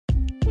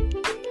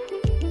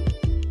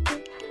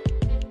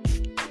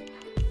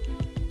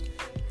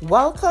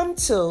Welcome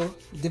to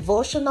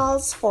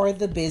Devotionals for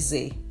the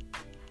Busy.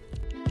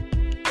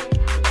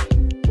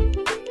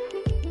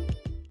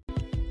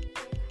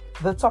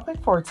 The topic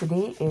for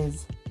today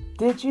is,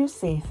 Did you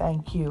say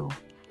thank you?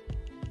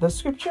 The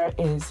scripture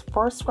is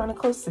 1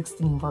 Chronicles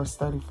 16 verse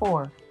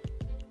 34.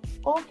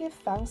 Oh, give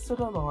thanks to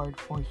the Lord,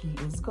 for he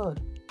is good,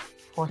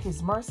 for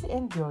his mercy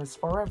endures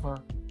forever.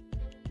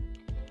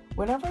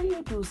 Whenever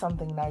you do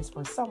something nice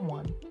for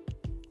someone,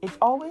 it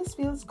always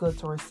feels good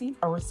to receive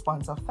a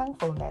response of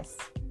thankfulness.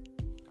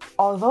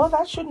 Although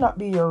that should not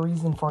be your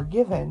reason for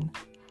giving,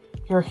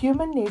 your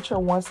human nature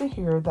wants to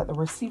hear that the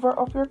receiver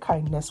of your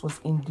kindness was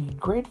indeed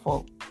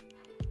grateful.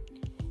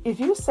 If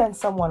you sent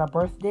someone a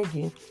birthday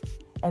gift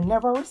and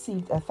never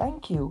received a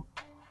thank you,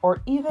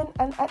 or even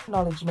an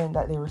acknowledgement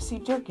that they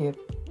received your gift,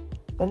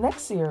 the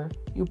next year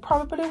you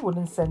probably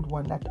wouldn't send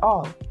one at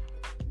all.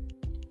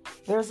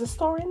 There's a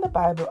story in the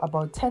Bible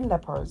about 10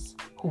 lepers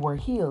who were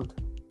healed.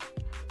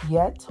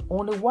 Yet,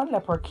 only one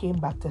leper came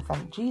back to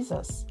thank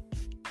Jesus.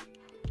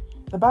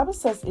 The Bible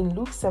says in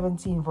Luke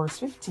 17 verse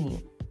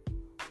 15,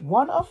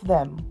 one of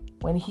them,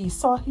 when he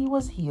saw he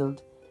was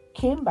healed,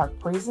 came back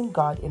praising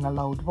God in a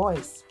loud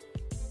voice.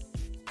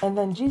 And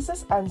then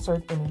Jesus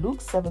answered in Luke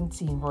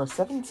 17 verse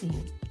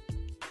 17,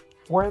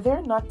 were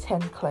there not 10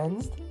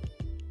 cleansed?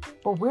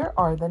 But where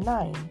are the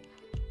 9?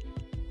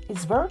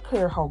 It's very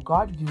clear how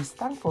God views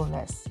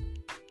thankfulness.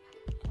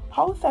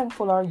 How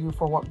thankful are you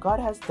for what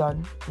God has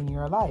done in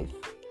your life?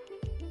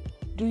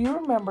 Do you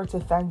remember to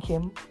thank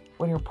Him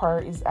when your prayer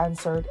is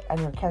answered and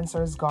your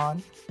cancer is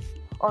gone?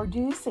 Or do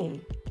you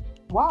say,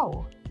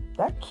 wow,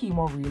 that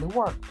chemo really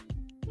worked?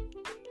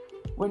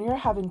 When you're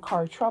having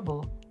car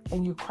trouble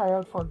and you cry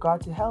out for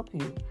God to help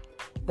you,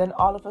 then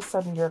all of a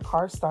sudden your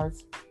car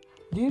starts,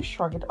 do you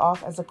shrug it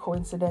off as a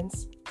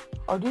coincidence?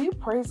 Or do you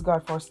praise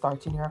God for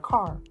starting your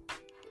car?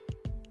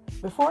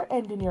 Before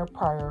ending your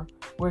prayer,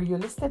 where you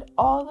listed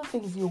all the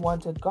things you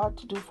wanted God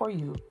to do for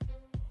you,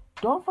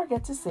 don't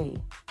forget to say,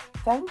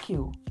 thank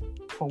you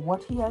for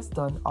what He has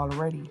done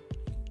already.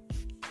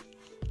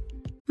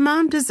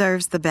 Mom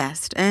deserves the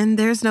best, and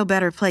there's no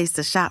better place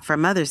to shop for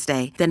Mother's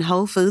Day than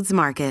Whole Foods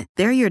Market.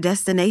 They're your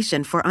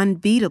destination for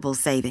unbeatable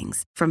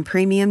savings, from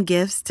premium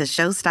gifts to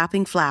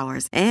show-stopping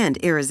flowers and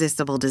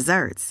irresistible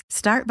desserts.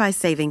 Start by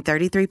saving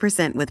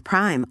 33% with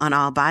Prime on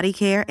all body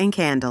care and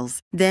candles.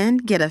 Then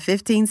get a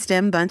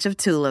 15-stem bunch of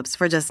tulips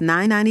for just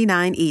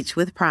 $9.99 each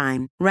with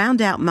Prime.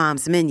 Round out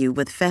Mom's menu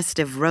with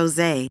festive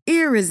rosé,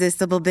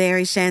 irresistible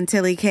berry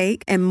chantilly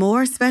cake, and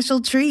more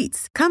special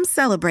treats. Come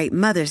celebrate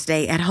Mother's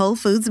Day at Whole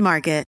Foods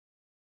Market.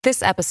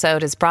 This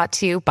episode is brought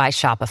to you by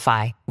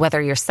Shopify.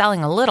 Whether you're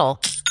selling a little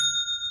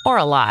or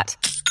a lot,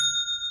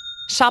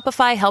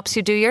 Shopify helps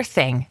you do your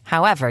thing,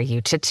 however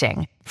you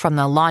cha-ching. From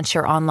the launch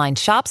your online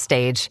shop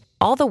stage,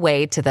 all the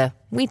way to the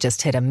we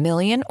just hit 1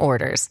 million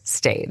orders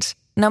stage.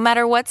 No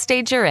matter what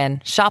stage you're in,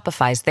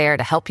 Shopify's there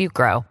to help you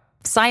grow.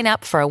 Sign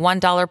up for a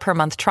 $1 per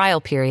month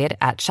trial period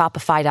at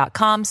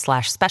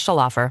shopify.com/special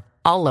offer,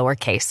 all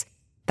lowercase.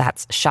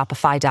 That's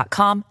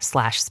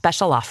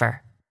shopify.com/special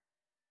offer.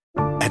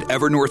 At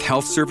Evernorth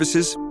Health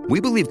Services, we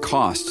believe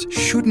costs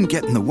shouldn't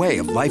get in the way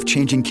of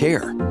life-changing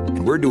care,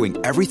 and we're doing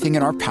everything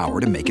in our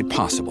power to make it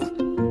possible.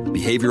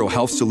 Behavioral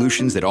health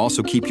solutions that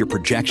also keep your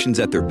projections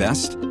at their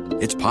best?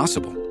 It's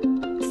possible.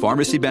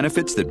 Pharmacy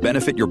benefits that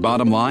benefit your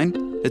bottom line?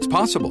 It's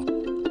possible.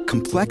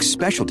 Complex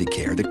specialty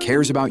care that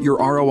cares about your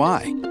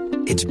ROI?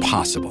 It's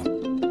possible.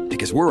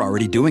 Because we're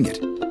already doing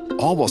it.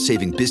 All while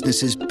saving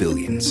businesses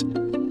billions.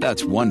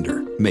 That's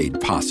Wonder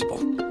made possible.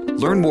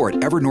 Learn more at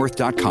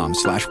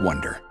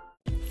evernorth.com/wonder.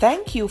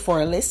 Thank you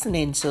for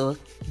listening to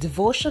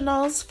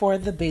Devotionals for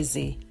the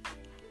Busy.